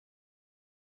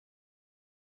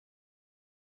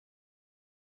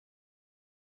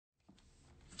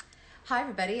Hi,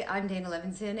 everybody. I'm Dana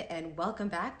Levenson, and welcome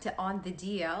back to On the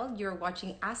DL. You're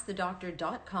watching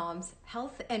AskTheDoctor.com's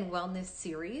Health and Wellness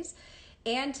series.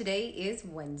 And today is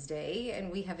Wednesday, and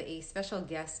we have a special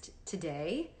guest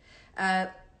today.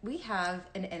 We have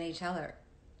an NHLer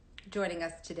joining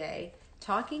us today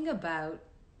talking about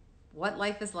what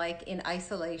life is like in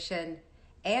isolation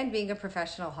and being a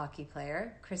professional hockey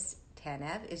player. Chris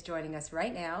Tanev is joining us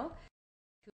right now.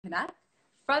 Canuck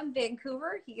from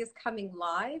Vancouver. He is coming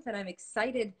live, and I'm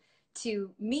excited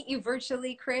to meet you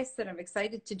virtually, Chris, and I'm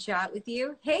excited to chat with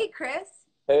you. Hey, Chris.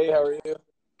 Hey, how are you?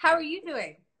 How are you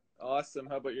doing? Awesome.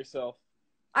 How about yourself?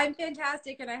 I'm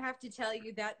fantastic, and I have to tell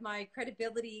you that my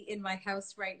credibility in my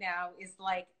house right now is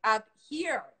like up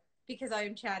here because I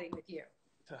am chatting with you.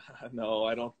 No,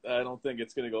 I don't think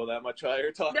it's going to go that much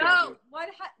higher talking No, to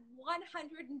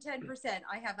 110%.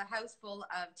 I have a house full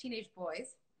of teenage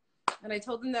boys, and I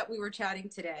told them that we were chatting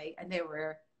today, and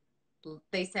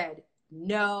they said,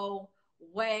 "No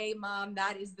way, Mom,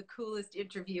 that is the coolest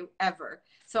interview ever."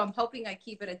 So I'm hoping I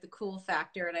keep it at the cool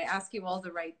factor and I ask you all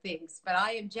the right things. But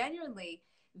I am genuinely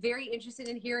very interested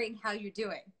in hearing how you're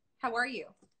doing. How are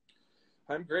you?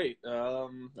 I'm great.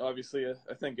 Obviously,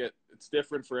 I think it's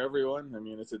different for everyone. I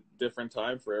mean, it's a different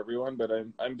time for everyone, but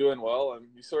I'm doing well.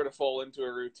 You sort of fall into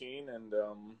a routine and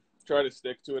try to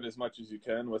stick to it as much as you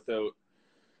can without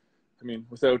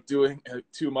doing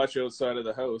too much outside of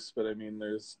the house. But I mean,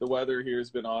 the weather here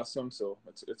has been awesome, so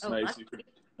it's nice.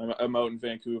 I'm out in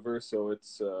Vancouver, so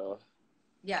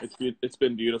Yes. it's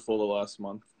been beautiful the last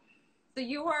month. So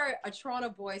you are a Toronto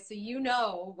boy, so you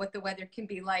know what the weather can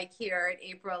be like here in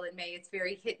April and May. It's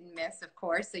very hit and miss, of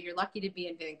course. So you're lucky to be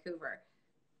in Vancouver.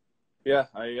 Yeah,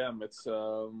 I am.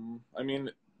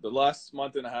 The last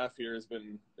month and a half here it's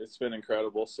been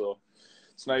incredible. So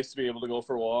it's nice to be able to go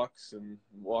for walks and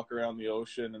walk around the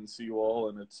ocean and seawall,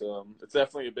 and it's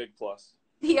definitely a big plus.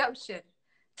 The ocean,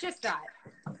 just that.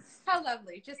 How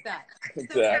lovely, just that.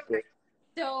 Exactly.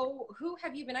 So who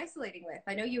have you been isolating with?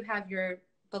 I know you have your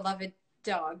beloved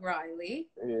dog, Riley.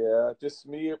 Yeah, just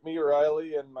me,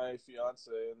 Riley, and my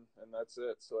fiance, and that's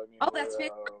it. So I mean, Oh, that's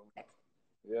fantastic.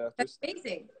 Yeah, That's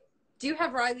amazing. Do you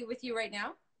have Riley with you right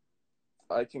now?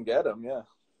 I can get him. Yeah,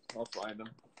 I'll find him.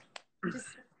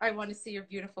 I want to see your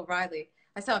beautiful Riley.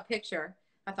 I saw a picture.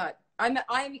 I thought I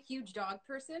am a huge dog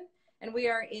person, and we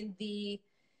are in the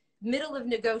middle of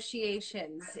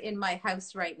negotiations in my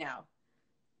house right now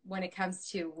when it comes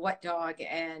to what dog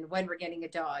and when we're getting a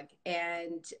dog.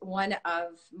 And one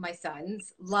of my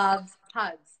sons loves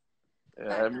pugs.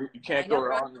 Yeah, you can't go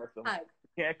wrong with them.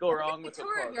 You can't go wrong with a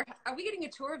pug. Are we getting a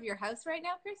tour of your house right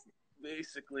now, Chris?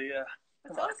 Basically, yeah.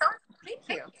 That's awesome. Thank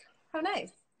you. How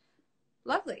nice.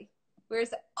 Lovely. Where's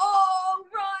that? Oh,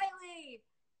 Riley!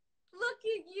 Look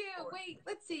at you. Wait,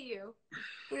 let's see you.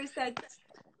 Where's that?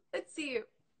 Let's see you.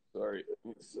 Sorry.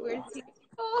 Where's he?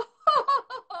 Oh,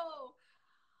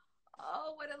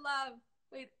 oh, what a love.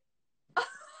 Wait.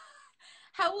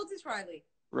 How old is Riley?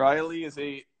 Riley is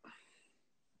 8.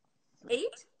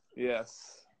 8?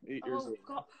 Yes. 8 years old.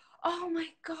 God. Oh, my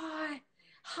God.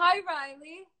 Hi,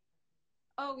 Riley.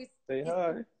 Oh, Say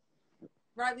hi.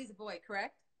 Riley's a boy,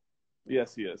 correct?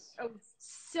 Yes, he is. Oh,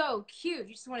 so cute.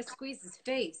 You just want to squeeze his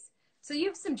face. So you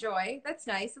have some joy. That's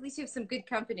nice. At least you have some good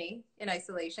company in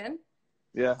isolation.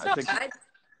 Yeah, I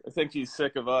think he's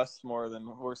sick of us more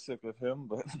than we're sick of him,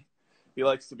 but he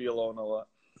likes to be alone a lot.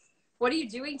 What are you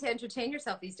doing to entertain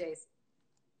yourself these days?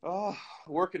 Oh,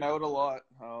 working out a lot.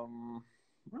 Oh,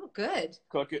 good.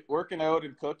 Working out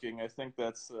and cooking. I think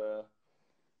that's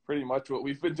pretty much what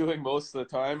we've been doing most of the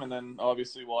time, and then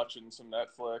obviously watching some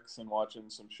Netflix and watching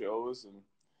some shows. And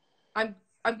I'm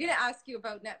going to ask you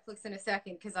about Netflix in a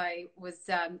second because I was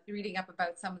reading up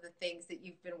about some of the things that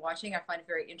you've been watching. I find it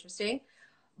very interesting.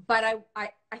 But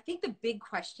I think the big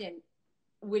question,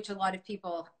 which a lot of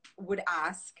people would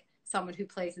ask someone who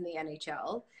plays in the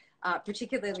NHL,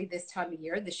 particularly this time of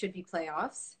year, there should be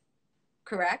playoffs,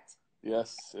 correct?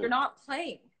 Yes. You're not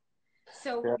playing.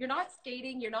 So Yeah. You're not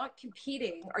skating, you're not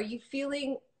competing. Are you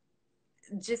feeling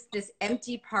just this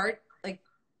empty part, like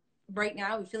right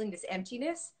now? Are you feeling this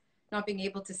emptiness, not being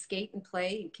able to skate and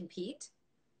play and compete?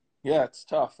 Yeah, it's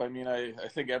tough. I mean, I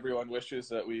think everyone wishes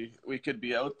that we could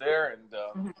be out there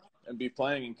and be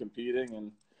playing and competing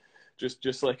and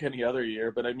just like any other year.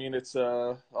 But I mean, it's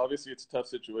obviously it's a tough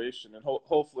situation, and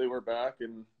hopefully we're back.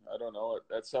 And I don't know,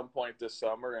 at some point this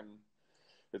summer, and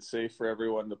it's safe for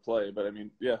everyone to play. But I mean,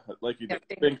 yeah, like you did,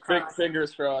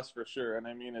 fingers crossed for sure. And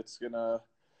I mean,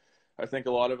 I think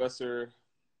a lot of us are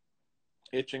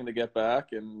itching to get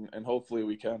back, and hopefully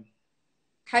we can.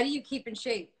 How do you keep in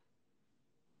shape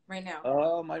right now?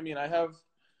 I mean, I have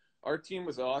our team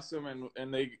was awesome,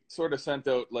 and they sort of sent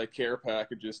out like care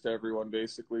packages to everyone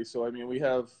basically. So I mean, we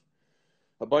have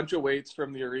a bunch of weights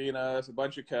from the arena, a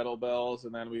bunch of kettlebells,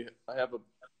 and then I have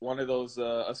one of those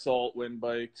assault wind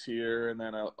bikes here, and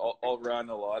then I'll run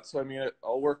a lot. So I mean,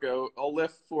 I'll work out, I'll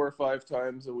lift 4 or 5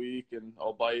 times a week, and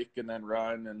I'll bike and then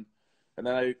run, and then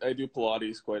I do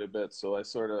Pilates quite a bit. So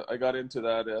I got into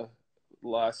that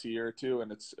last year or two,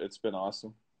 and it's been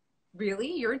awesome.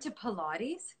 Really? You're into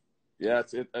Pilates? Yeah,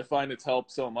 I find it's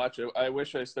helped so much. I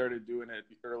wish I started doing it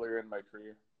earlier in my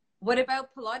career. What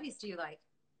about Pilates do you like?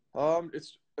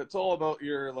 It's all about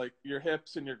your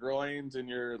hips and your groins and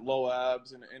your low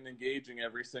abs and engaging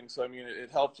everything. So I mean, it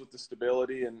helps with the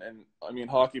stability and I mean,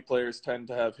 hockey players tend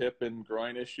to have hip and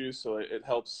groin issues, so it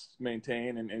helps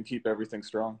maintain and keep everything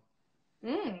strong.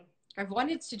 I've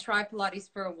wanted to try Pilates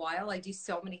for a while. I do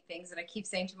so many things, and I keep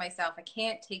saying to myself, I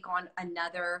can't take on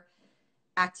another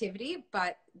activity,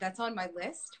 but that's on my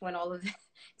list. When all of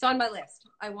it's on my list,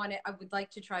 I would like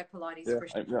to try Pilates Yeah, for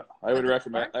sure. I would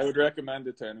recommend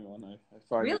it to anyone. I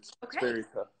find Really? it's Okay. very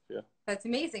tough. Yeah, That's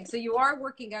amazing. So you are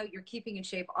working out, you're keeping in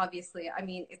shape, obviously. I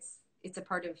mean, it's a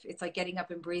part of, it's like getting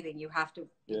up and breathing. You've got to,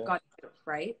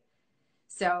 right?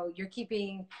 So you're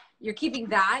keeping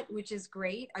that, which is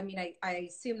great. I mean, I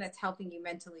assume that's helping you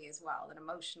mentally as well and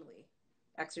emotionally,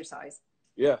 exercise.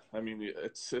 yeah. I mean,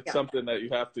 it's something that you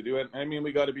have to do, and I mean,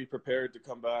 we got to be prepared to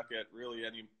come back at really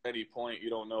any point. You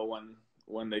don't know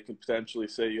when they could potentially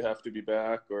say you have to be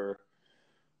back, or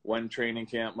when training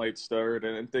camp might start,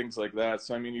 and things like that.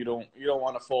 So I mean, you don't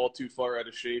want to fall too far out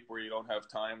of shape where you don't have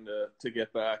time to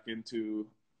get back into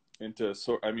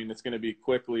I mean, it's going to be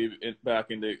quickly back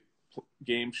into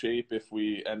game shape if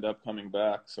we end up coming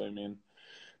back. So I mean,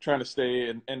 trying to stay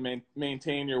and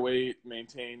maintain your weight,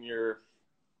 maintain your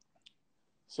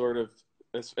sort of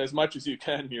as much as you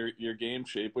can your game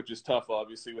shape, which is tough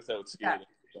obviously without skating. Yeah.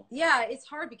 So. Yeah, it's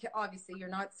hard because obviously you're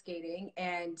not skating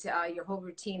and your whole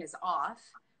routine is off,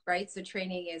 right? So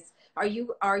training is, are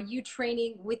you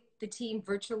training with the team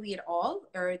virtually at all?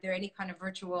 Or are there any kind of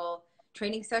virtual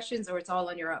training sessions, or it's all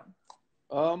on your own?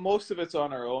 Most of it's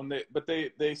on our own, but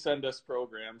they send us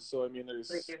programs. So I mean,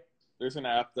 there's an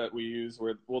app that we use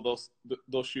where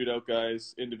they'll shoot out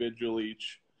guys individually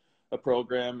each a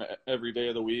program every day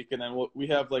of the week, and then we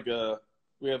have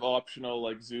optional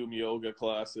like Zoom yoga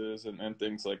classes and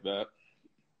things like that.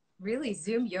 Really,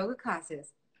 Zoom yoga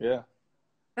classes? Yeah,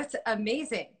 That's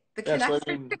amazing. The yeah. So Canucks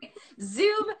I are mean, doing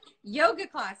Zoom yoga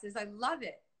classes. I love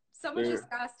it. Someone they're just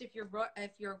asked if you're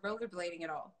rollerblading at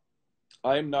all.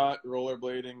 I'm not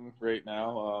rollerblading right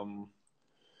now.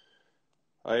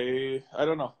 I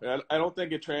don't know. I don't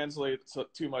think it translates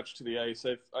too much to the ice.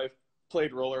 I've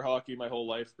played roller hockey my whole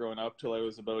life growing up till I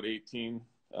was about 18.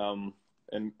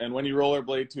 And when you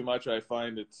rollerblade too much, I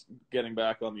find it's getting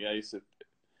back on the ice.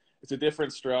 It's a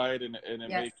different stride and it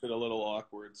Yes. makes it a little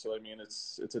awkward. So I mean,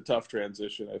 it's a tough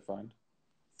transition, I find.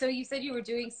 So you said you were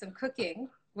doing some cooking.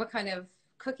 What kind of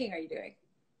cooking are you doing?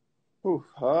 Ooh,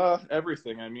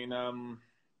 everything. I mean,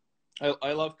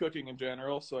 I love cooking in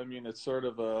general. So I mean, it's sort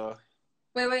of a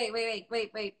Wait,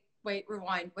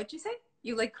 rewind. What'd you say?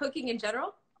 You like cooking in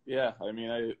general? yeah. I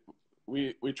mean,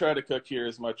 we try to cook here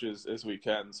as much as we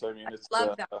can. So I mean, it's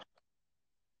Love that.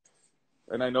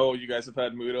 and I know you guys have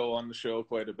had Mudo on the show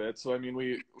quite a bit. So I mean,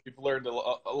 we've learned a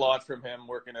lot from him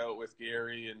working out with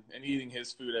Gary and eating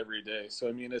his food every day. So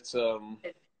I mean, it's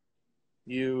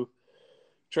you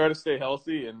try to stay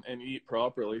healthy and eat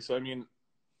properly. So I mean,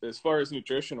 as far as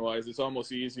nutrition wise, it's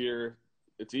almost easier.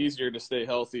 It's easier to stay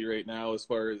healthy right now as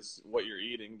far as what you're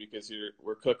eating because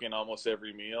we're cooking almost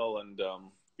every meal, and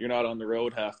you're not on the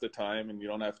road half the time, and you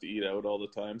don't have to eat out all the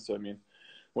time. So I mean,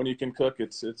 when you can cook,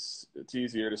 it's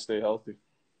easier to stay healthy.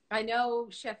 I know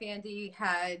Chef Andy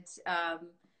had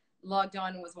logged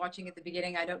on and was watching at the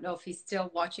beginning. I don't know if he's still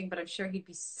watching, but I'm sure he'd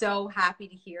be so happy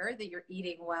to hear that you're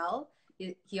eating well.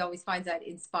 He always finds that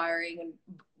inspiring, and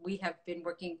we have been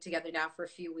working together now for a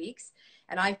few weeks,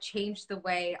 and I've changed the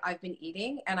way I've been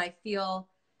eating, and I feel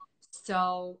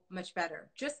so much better.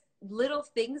 Just little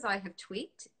things I have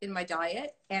tweaked in my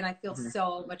diet, and I feel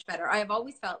so much better. I have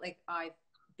always felt like I've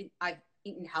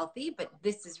eaten healthy, but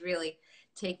this is really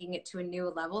taking it to a new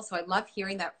level. So I love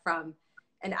hearing that from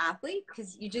an athlete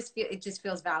because it just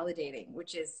feels validating,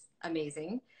 which is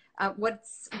amazing.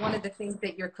 What's one of the things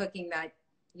that you're cooking that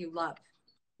you love?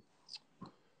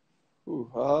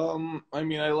 Ooh, I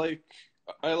mean, I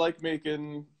like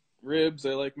making ribs.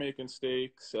 I like making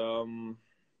steaks.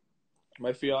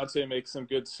 My fiance makes some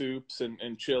good soups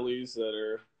and chilies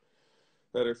that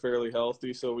are fairly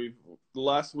healthy. So the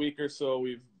last week or so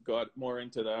we've got more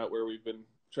into that where we've been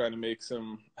trying to make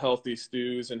some healthy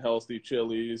stews and healthy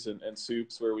chilies and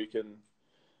soups where we can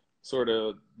sort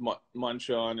of munch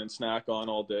on and snack on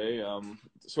all day.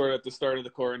 Sort of at the start of the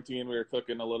quarantine, we were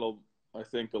cooking I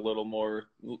think a little more,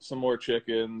 some more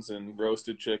chickens and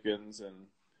roasted chickens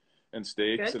and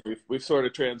steaks. Good. And we've sort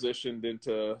of transitioned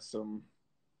into some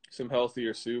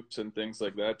healthier soups and things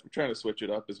like that. We're trying to switch it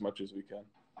up as much as we can.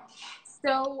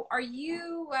 So are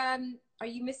you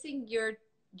missing your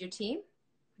team?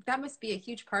 That must be a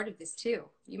huge part of this too.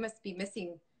 You must be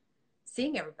missing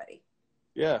seeing everybody.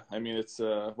 Yeah, I mean, it's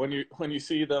when you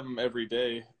see them every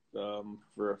day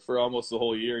for almost the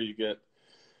whole year, you get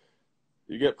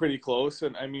pretty close,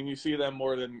 and I mean, you see them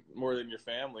more than your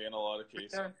family in a lot of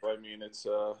cases. Sure. I mean,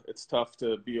 it's tough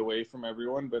to be away from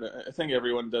everyone, but I think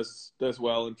everyone does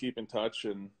well and keep in touch.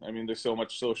 And I mean, there's so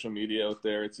much social media out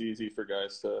there; it's easy for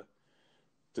guys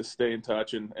to stay in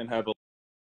touch and have a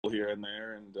little here and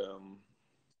there. And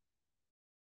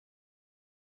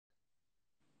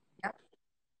Yeah,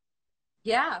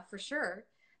 yeah, for sure.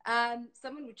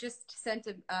 Someone just sent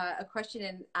a question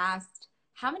and asked,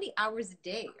 how many hours a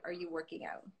day are you working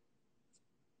out?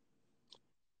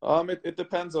 it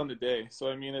depends on the day. So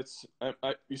I mean,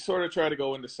 you sort of try to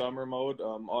go into summer mode,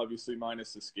 obviously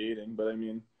minus the skating, but I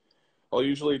mean, I'll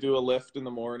usually do a lift in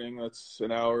the morning. That's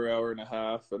an hour and a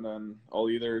half, and then I'll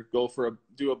either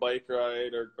do a bike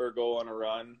ride or go on a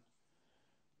run.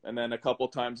 And then a couple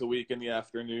times a week in the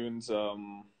afternoons,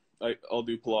 I'll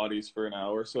do Pilates for an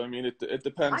hour. So I mean, it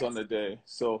depends on Nice. the day.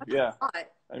 So That's yeah, a lot.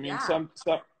 I mean, Yeah.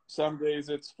 some days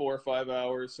it's 4 or 5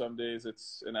 hours. Some days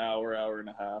it's an hour and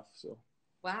a half. So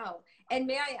Wow. And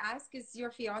may I ask, is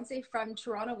your fiance from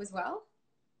Toronto as well?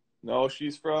 no,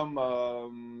 she's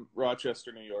from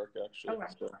Rochester, New York, actually. Oh,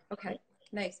 right. So yeah. Okay.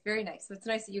 Nice. Very nice. So it's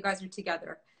nice that you guys are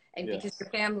together. And because Yes, your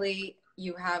family,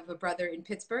 you have a brother in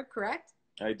Pittsburgh, correct?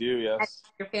 I do. And Yes.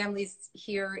 your family's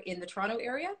here in the Toronto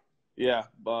area? Yeah,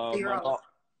 So you're my all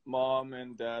mom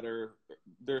and dad they're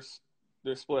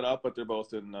they're split up, but they're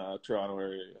both in Toronto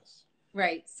area. Yes.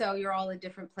 right. So you're all in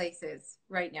different places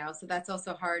right now. So that's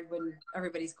also hard when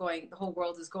the whole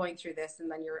world is going through this, and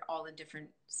then you're all in different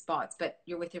spots. But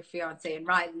you're with your fiance and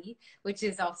Riley, which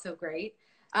is also great.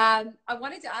 I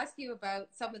wanted to ask you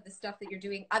about some of the stuff that you're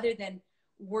doing other than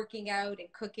working out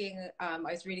and cooking. I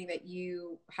was reading that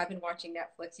you have been watching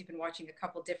Netflix. You've been watching a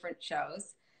couple different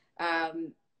shows.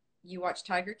 Um, you watched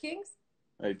Tiger Kings?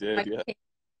 I did. Yeah.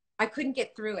 I couldn't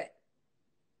get through it.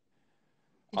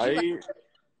 Did you like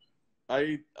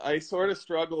I I sort of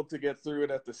struggled to get through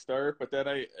it at the start, but then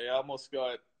I almost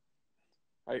got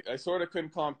I sort of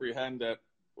couldn't comprehend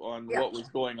on Yeah. what was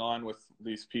going on with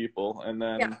these people, and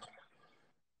Yeah. then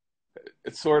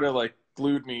it sort of like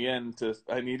glued me in to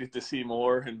I needed to see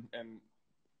more and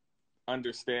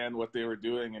understand what they were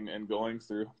doing and going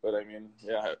through. But I mean,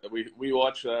 yeah, we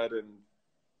watched that and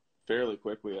fairly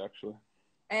quickly actually.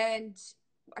 And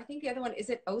I think the other one, is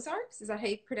it Ozarks? Is that how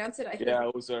you pronounce it? I think. Yeah,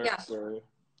 it was Yeah. sorry.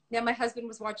 Yeah, my husband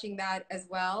was watching that as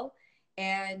well.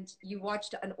 And you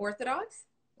watched Unorthodox?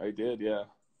 I did, yeah.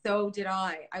 So did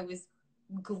I. I was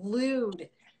glued.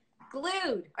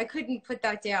 Glued. I couldn't put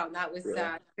that down. That was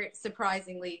Yeah.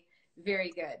 surprisingly very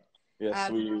good. Yes,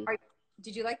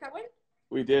 Did you like that one?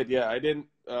 we did, yeah. I didn't.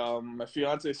 My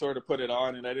fiance sort of put it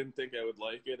on, and I didn't think I would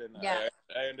like it, and Yeah.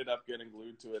 I ended up getting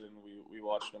glued to it, and we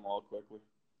watched them all quickly.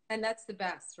 And that's the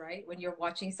best, right? When you're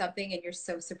watching something and you're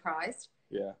so surprised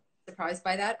Yeah.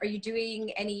 by that. Are you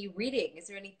doing any reading? Is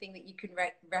there anything that you can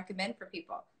recommend for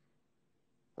people?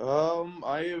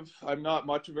 I'm not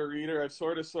much of a reader. I've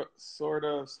sort of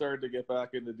started to get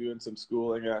back into doing some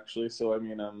schooling actually. So I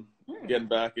mean, I'm getting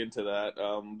back into that.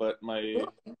 But my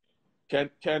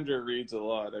Kendra reads a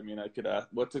lot. I mean, I could ask,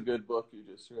 what's a good book you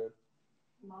just read?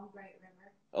 Long Bright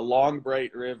River. A Long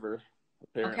Bright River.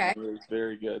 Apparently, Okay. it's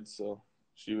very good. So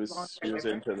she was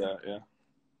into that. Yeah.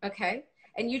 Okay.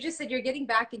 And you just said you're getting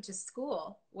back into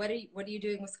school. What are you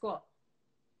doing with school?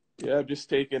 Yeah, I've just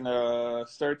taking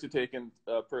taking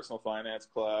a personal finance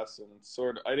class,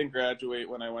 and I didn't graduate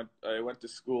when I went to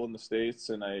school in the States,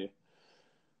 and I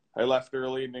left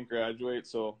early and didn't graduate,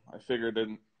 so I figured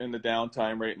in the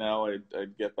downtime right now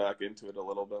I'd get back into it a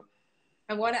little bit.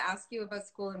 I want to ask you about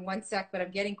school in one sec, but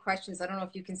I'm getting questions. I don't know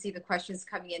if you can see the questions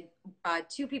coming in.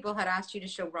 Two people had asked you to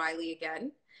show Riley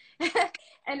again.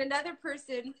 And another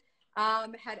person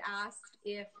had asked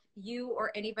if you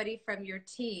or anybody from your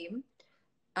team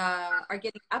are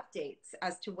getting updates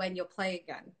as to when you'll play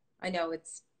again. I know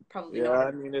it's probably not. Yeah,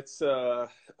 I mean,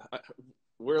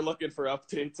 we're looking for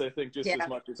updates, I think, just as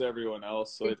much as everyone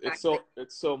else. So Exactly.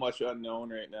 it's so much unknown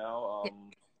right now.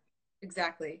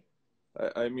 Exactly.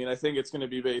 I mean, I think it's going to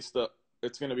be based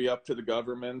it's going to be up to the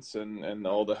governments and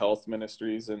all the health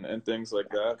ministries and things like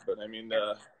that. But I mean,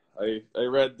 I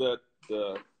read that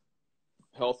the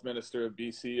health minister of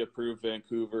BC approved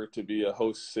Vancouver to be a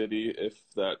host city if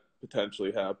that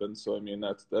potentially happens. So I mean,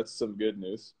 that's some good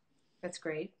news. That's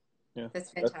great. Yeah,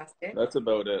 That's fantastic. that's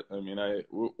about it. I mean,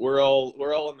 we're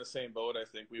all in the same boat. I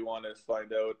think we want to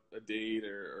find out a date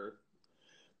or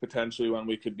potentially when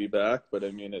we could be back. But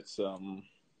I mean, it's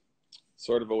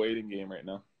sort of a waiting game right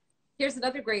now. Here's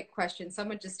another great question.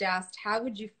 Someone just asked, how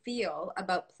would you feel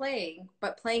about playing,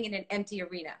 but playing in an empty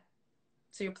arena?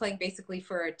 So you're playing basically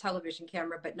for a television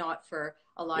camera, but not for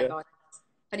a live Yeah, audience.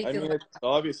 How do you I feel mean, about it's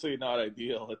obviously not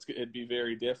ideal. It'd be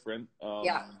very different.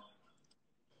 Yeah.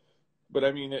 But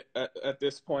I mean, at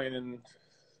this point in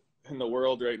the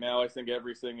world right now, I think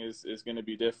everything is going to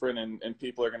be different, and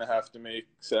people are going to have to make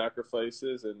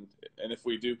sacrifices. And if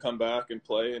we do come back and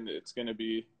play, and it's going to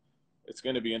be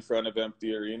in front of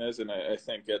empty arenas, and I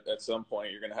think at some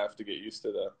point you're going to have to get used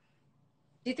to that.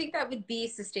 Do you think that would be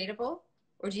sustainable,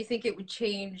 or do you think it would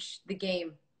change the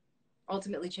game,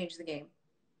 ultimately change the game?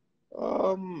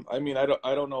 I mean, I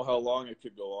don't know how long it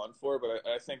could go on for, but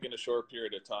I think in a short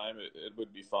period of time it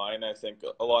would be fine. I think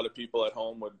a lot of people at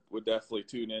home would definitely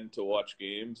tune in to watch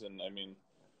games, and I mean,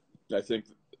 I think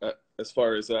as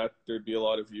far as that, there'd be a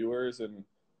lot of viewers, and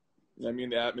I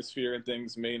mean the atmosphere and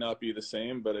things may not be the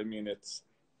same, but I mean it's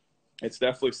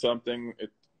definitely something.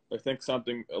 I think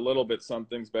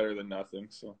something's better than nothing.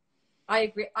 So I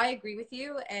agree. I agree with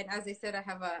you. And as I said, I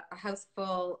have a house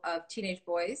full of teenage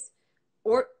boys,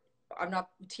 or I'm not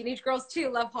teenage girls too.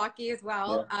 Love hockey as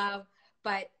well. yeah,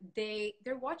 But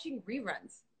they're watching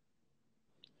reruns.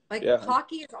 Like yeah.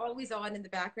 hockey is always on in the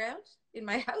background in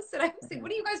my house, and I was like,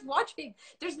 "What are you guys watching?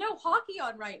 There's no hockey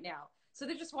on right now." So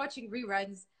they're just watching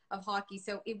reruns of hockey.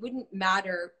 So it wouldn't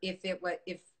matter if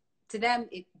to them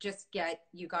it just get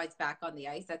you guys back on the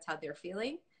ice. That's how they're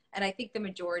feeling, and I think the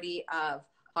majority of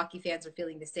hockey fans are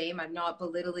feeling the same. I'm not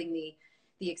belittling the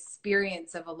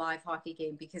experience of a live hockey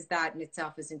game because that in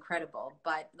itself is incredible.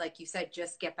 But like you said,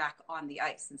 just get back on the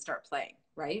ice and start playing,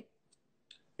 right?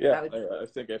 Yeah, Would, I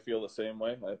think I feel the same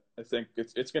way. I think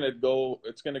it's gonna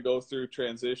go through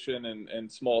transition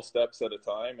and small steps at a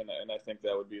time, and I think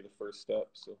that would be the first step.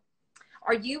 So,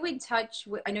 are you in touch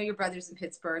with? I know your brother's in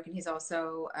Pittsburgh, and he's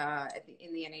also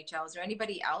in the NHL. Is there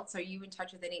anybody else? Are you in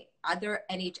touch with any other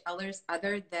NHLers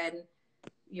other than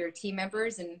your team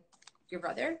members and your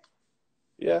brother?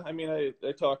 yeah, I mean,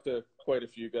 I talked to quite a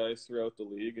few guys throughout the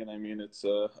league, and I mean, it's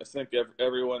I think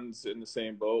everyone's in the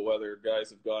same boat. Whether guys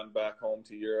have gone back home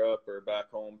to Europe or back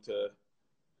home to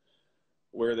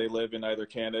where they live in either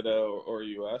Canada or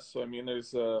US. So I mean,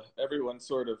 there's everyone's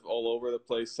sort of all over the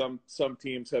place. Some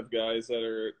teams have guys that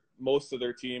are most of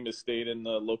their team has stayed in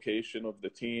the location of the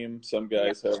team. Some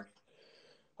guys have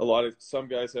some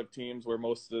guys have teams where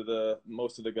most of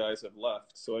the guys have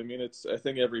left. So I mean, I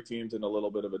think every team's in a little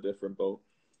bit of a different boat.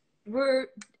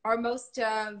 Are most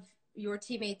of your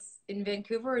teammates in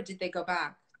Vancouver, or did they go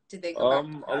back? Did they go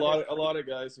back to other? A lot of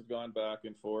guys have gone back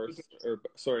and forth, or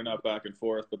sorry, not back and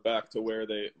forth, but back to where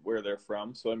they're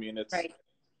from. So I mean, Right.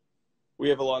 we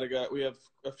have a lot of guys. We have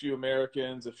a few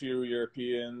Americans, a few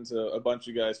Europeans, a bunch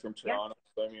of guys from Yeah. Toronto.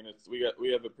 So I mean,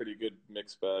 we have a pretty good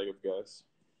mixed bag of guys.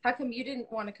 How come you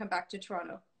didn't want to come back to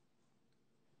Toronto?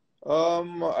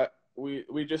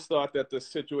 We just thought that the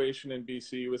situation in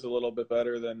BC was a little bit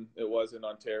better than it was in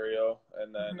Ontario,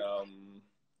 and then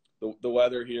the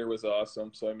weather here was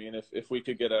awesome. So I mean, if we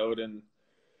could get out, and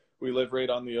we live right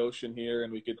on the ocean here,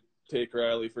 and we could take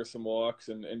Riley for some walks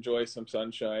and enjoy some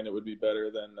sunshine, it would be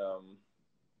better than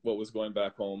what was going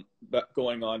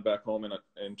on back home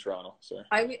in Toronto. Sorry.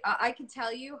 I can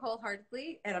tell you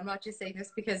wholeheartedly, and I'm not just saying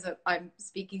this because I'm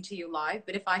speaking to you live,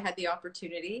 but if I had the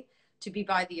opportunity to be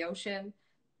by the ocean,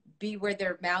 be where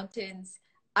there are mountains,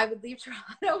 I would leave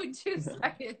Toronto in 2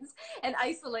 seconds and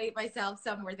isolate myself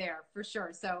somewhere there for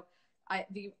sure. So I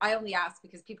only asked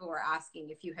because people were asking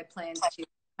if you had plans to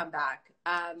come back.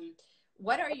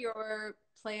 What are your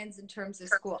plans in terms of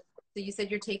school? So you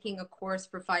said you're taking a course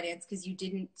for finance because you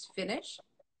didn't finish?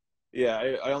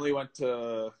 Yeah, I only went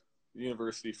to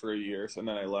university for a year, and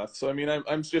then I left. So I mean,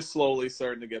 I'm just slowly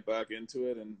starting to get back into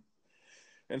it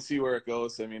and see where it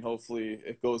goes. I mean, hopefully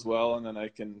it goes well, and then I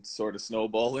can sort of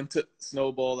snowball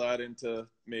that into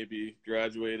maybe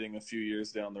graduating a few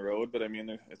years down the road. But I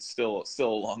mean, it's still a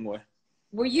long way.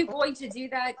 Were you going to do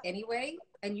that anyway,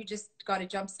 and you just got a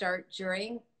jump start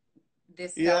during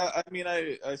this? Yeah, I mean,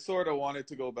 I sort of wanted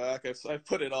to go back. I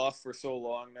put it off for so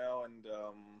long now, and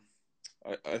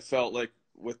I felt like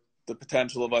with the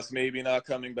potential of us maybe not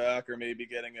coming back or maybe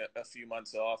getting a few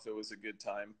months off, it was a good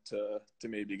time to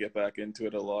maybe get back into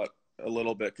it a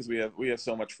little bit because we have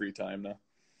so much free time now.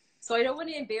 So I don't want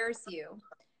to embarrass you,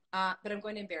 but I'm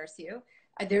going to embarrass you.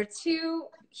 There are two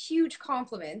huge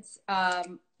compliments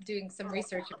doing some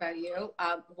research about you.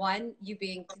 One, you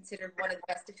being considered one of the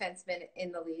best defensemen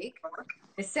in the league.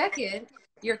 The second,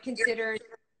 you're considered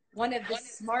one of the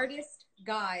smartest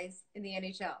guys in the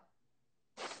NHL.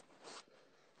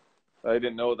 I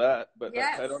didn't know that, but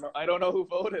Yes. I don't know who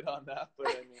voted on that, but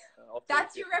I mean,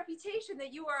 that's your reputation,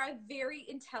 that you are a very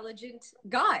intelligent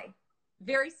guy,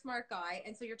 very smart guy.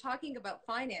 And so you're talking about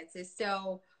finances.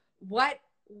 So what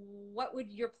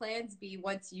would your plans be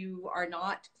once you are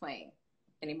not playing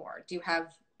anymore? Do you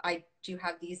have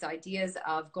these ideas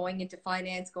of going into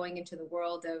finance, going into the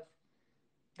world of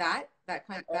that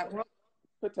world?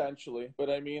 Potentially, but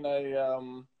I mean,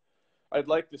 I'd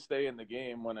like to stay in the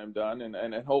game when I'm done,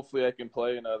 and hopefully I can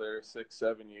play another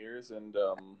 6-7 years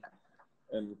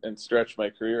and stretch my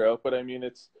career out. But I mean,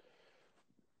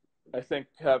 I think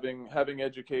having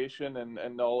education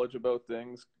and knowledge about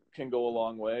things can go a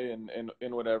long way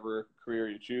in whatever career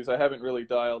you choose. I haven't really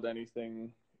dialed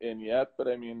anything in yet, but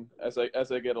I mean, as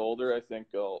I get older, I think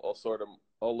I'll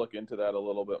look into that a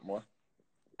little bit more.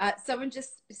 Someone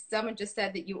just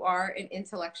said that you are an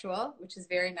intellectual, which is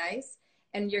very nice.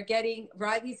 And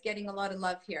Riley's getting a lot of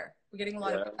love here. We're getting a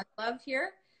lot of love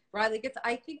here.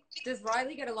 Does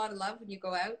Riley get a lot of love when you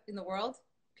go out in the world?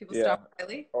 People stop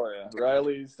Riley? Oh yeah.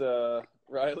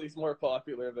 Riley's more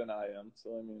popular than I am.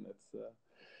 So I mean,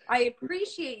 I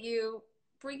appreciate you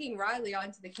bringing Riley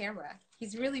onto the camera.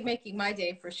 He's really making my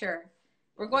day for sure.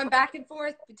 We're going back and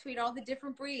forth between all the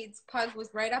different breeds. Pug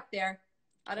was right up there.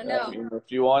 I don't know. I mean,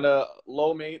 if you want a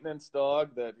low maintenance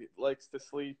dog that likes to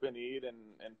sleep and eat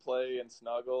and play and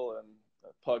snuggle, and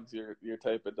Pug's your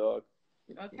type of dog.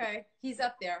 Okay, he's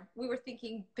up there. We were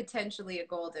thinking potentially a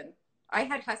golden. I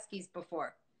had huskies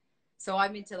before, so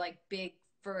I'm into like big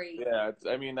furry. Yeah,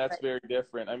 that's very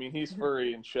different. I mean, he's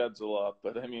furry and sheds a lot,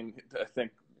 but I mean, I think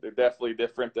they're definitely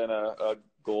different than a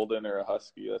golden or a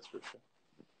husky. That's for sure.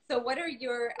 So, what are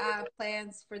your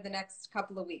plans for the next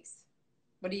couple of weeks?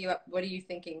 What are you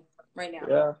thinking right now?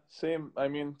 Yeah, same. I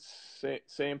mean,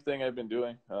 same thing I've been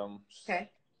doing.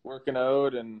 Okay. Working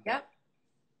out and yep.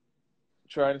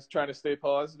 trying to stay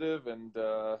positive and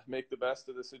make the best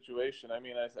of the situation. I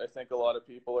mean, I think a lot of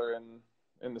people are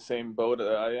in the same boat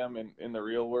that I am in the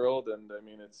real world, and I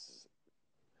mean,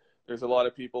 there's a lot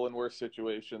of people in worse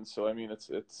situations. So I mean,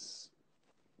 it's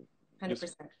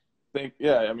 100%.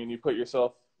 I mean,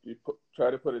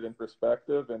 try to put it in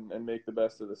perspective and make the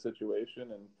best of the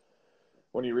situation. And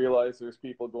when you realize there's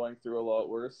people going through a lot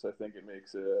worse, I think it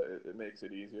makes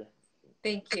it easier.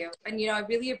 Thank you. And, I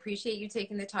really appreciate you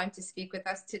taking the time to speak with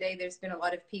us today. There's been a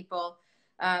lot of people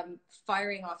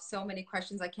firing off so many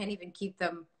questions. I can't even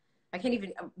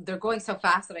they're going so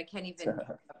fast that I can't even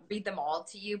read them all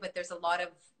to you, but there's a lot of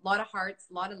hearts,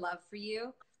 a lot of love for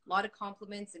you, a lot of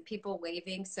compliments and people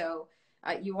waving. So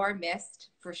you are missed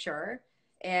for sure.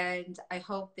 And I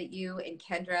hope that you and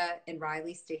Kendra and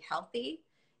Riley stay healthy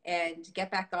and get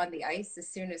back on the ice as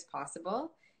soon as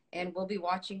possible. And we'll be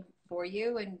watching for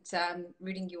you and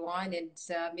rooting you on. And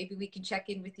maybe we can check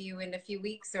in with you in a few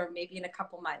weeks or maybe in a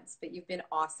couple months. But you've been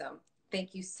awesome.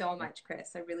 Thank you so much,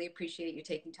 Chris. I really appreciate you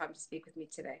taking time to speak with me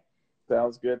today.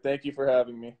 Sounds good. Thank you for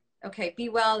having me. Okay. Be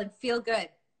well and feel good.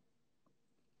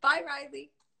 Bye, Riley.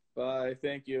 Bye.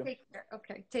 Thank you. Take care.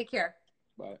 Okay. Take care.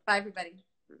 Bye. Bye, everybody.